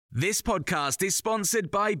This podcast is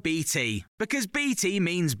sponsored by BT, because BT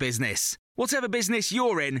means business. Whatever business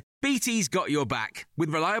you're in, BT's got your back, with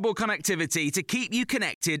reliable connectivity to keep you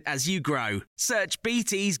connected as you grow. Search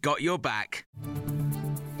BT's got your back.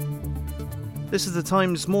 This is the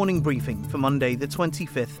Times morning briefing for Monday, the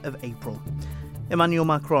 25th of April. Emmanuel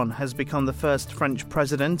Macron has become the first French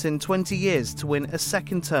president in 20 years to win a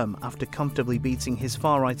second term after comfortably beating his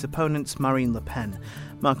far-right opponent Marine Le Pen.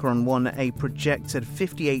 Macron won a projected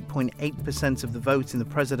 58.8% of the vote in the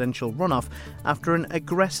presidential runoff after an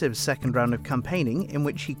aggressive second round of campaigning in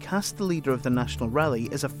which he cast the leader of the National Rally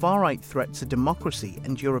as a far-right threat to democracy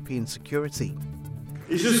and European security.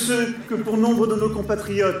 Et je sais que pour nombre de nos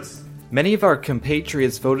compatriotes, many of our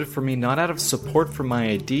compatriots voted for me not out of support for my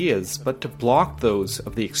ideas, but to block those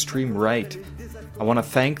of the extreme right. I want to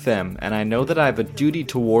thank them, and I know that I have a duty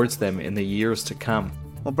towards them in the years to come.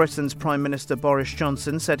 Well, Britain's Prime Minister Boris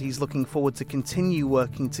Johnson said he's looking forward to continue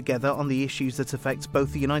working together on the issues that affect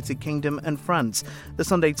both the United Kingdom and France. The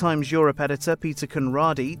Sunday Times Europe editor Peter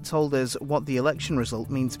Conradi told us what the election result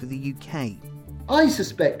means for the UK. I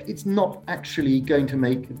suspect it's not actually going to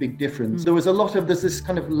make a big difference. There's this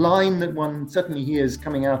kind of line that one certainly hears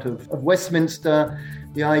coming out of Westminster,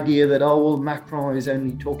 the idea that, Macron is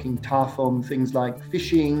only talking tough on things like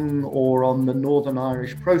fishing or on the Northern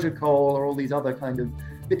Irish Protocol or all these other kind of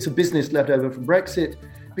bits of business left over from Brexit,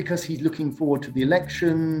 because he's looking forward to the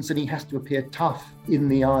elections and he has to appear tough in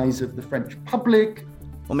the eyes of the French public.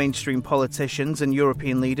 Well, mainstream politicians and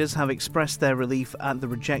European leaders have expressed their relief at the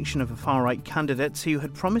rejection of a far-right candidate who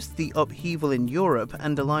had promised the upheaval in Europe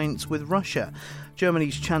and alliance with Russia.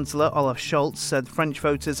 Germany's Chancellor Olaf Scholz said French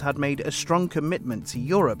voters had made a strong commitment to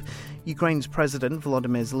Europe. Ukraine's President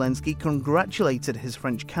Volodymyr Zelensky congratulated his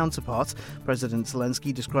French counterpart. President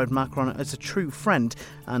Zelensky described Macron as a true friend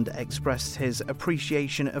and expressed his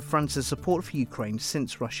appreciation of France's support for Ukraine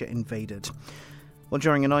since Russia invaded. Well,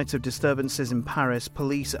 during a night of disturbances in Paris,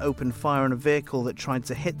 police opened fire on a vehicle that tried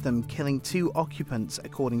to hit them, killing 2 occupants,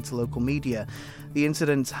 according to local media. The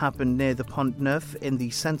incident happened near the Pont Neuf in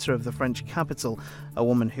the centre of the French capital. A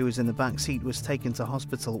woman who was in the back seat was taken to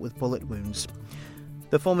hospital with bullet wounds.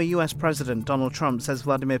 The former US President Donald Trump says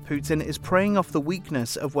Vladimir Putin is preying off the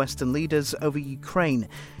weakness of Western leaders over Ukraine.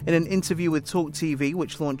 In an interview with Talk TV,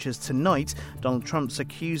 which launches tonight, Donald Trump's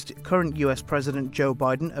accused current US President Joe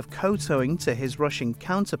Biden of kowtowing to his Russian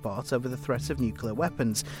counterpart over the threat of nuclear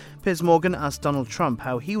weapons. Piers Morgan asked Donald Trump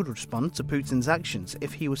how he would respond to Putin's actions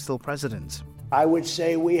if he was still president. I would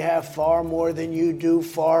say we have far more than you do,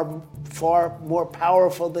 far more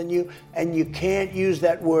powerful than you, and you can't use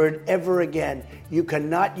that word ever again. You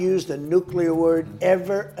cannot use the nuclear word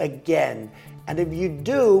ever again. And if you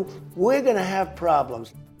do, we're going to have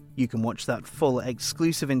problems. You can watch that full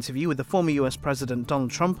exclusive interview with the former US President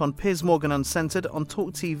Donald Trump on Piers Morgan Uncensored on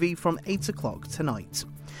Talk TV from 8 o'clock tonight.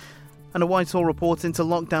 And a Whitehall report into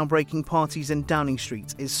lockdown-breaking parties in Downing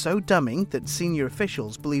Street is so damning that senior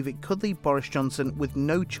officials believe it could leave Boris Johnson with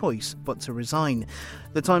no choice but to resign.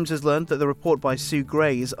 The Times has learned that the report by Sue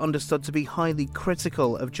Gray is understood to be highly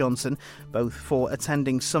critical of Johnson, both for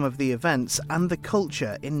attending some of the events and the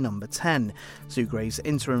culture in Number 10. Sue Gray's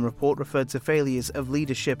interim report referred to failures of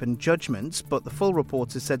leadership and judgment, but the full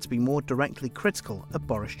report is said to be more directly critical of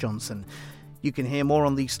Boris Johnson. You can hear more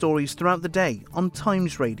on these stories throughout the day on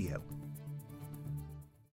Times Radio.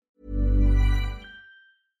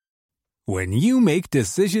 When you make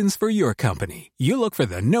decisions for your company, you look for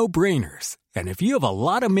the no-brainers. And if you have a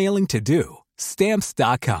lot of mailing to do,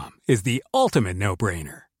 Stamps.com is the ultimate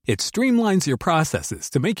no-brainer. It streamlines your processes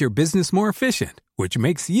to make your business more efficient, which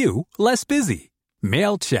makes you less busy.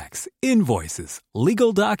 Mail checks, invoices,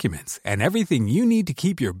 legal documents, and everything you need to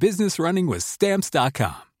keep your business running with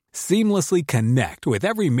Stamps.com. Seamlessly connect with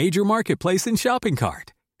every major marketplace and shopping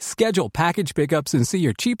cart. Schedule package pickups and see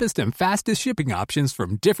your cheapest and fastest shipping options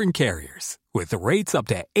from different carriers, with rates up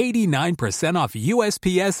to 89% off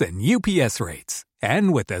USPS and UPS rates.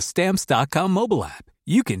 And with the Stamps.com mobile app,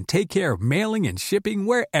 you can take care of mailing and shipping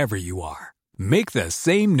wherever you are. Make the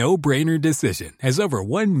same no-brainer decision as over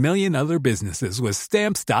 1 million other businesses with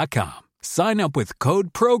Stamps.com. Sign up with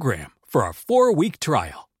code PROGRAM for a 4-week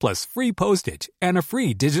trial, plus free postage and a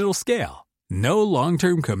free digital scale. No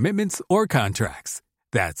long-term commitments or contracts.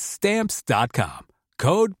 That's Stamps.com.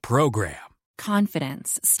 Code PROGRAM.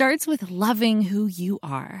 Confidence starts with loving who you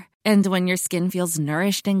are. And when your skin feels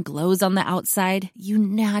nourished and glows on the outside, you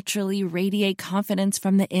naturally radiate confidence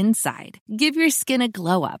from the inside. Give your skin a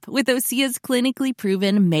glow up with Osea's clinically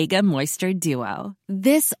proven Mega Moisture Duo.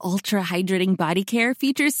 This ultra-hydrating body care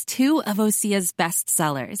features 2 of Osea's best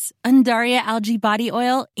sellers, Undaria Algae Body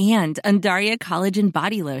Oil and Undaria Collagen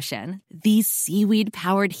Body Lotion. These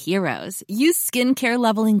seaweed-powered heroes use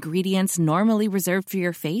skincare-level ingredients normally reserved for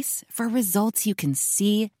your face for results you can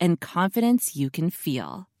see and confidence you can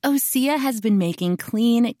feel. Osea has been making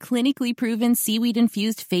clean, clinically proven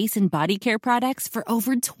seaweed-infused face and body care products for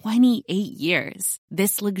over 28 years.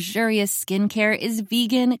 This luxurious skincare is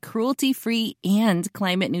vegan, cruelty-free, and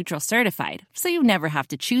climate-neutral certified, so you never have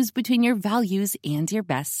to choose between your values and your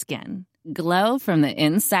best skin. Glow from the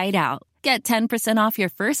inside out. Get 10% off your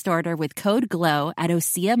first order with code GLOW at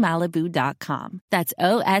OseaMalibu.com. That's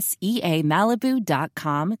OSEA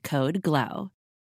Malibu.com, code GLOW.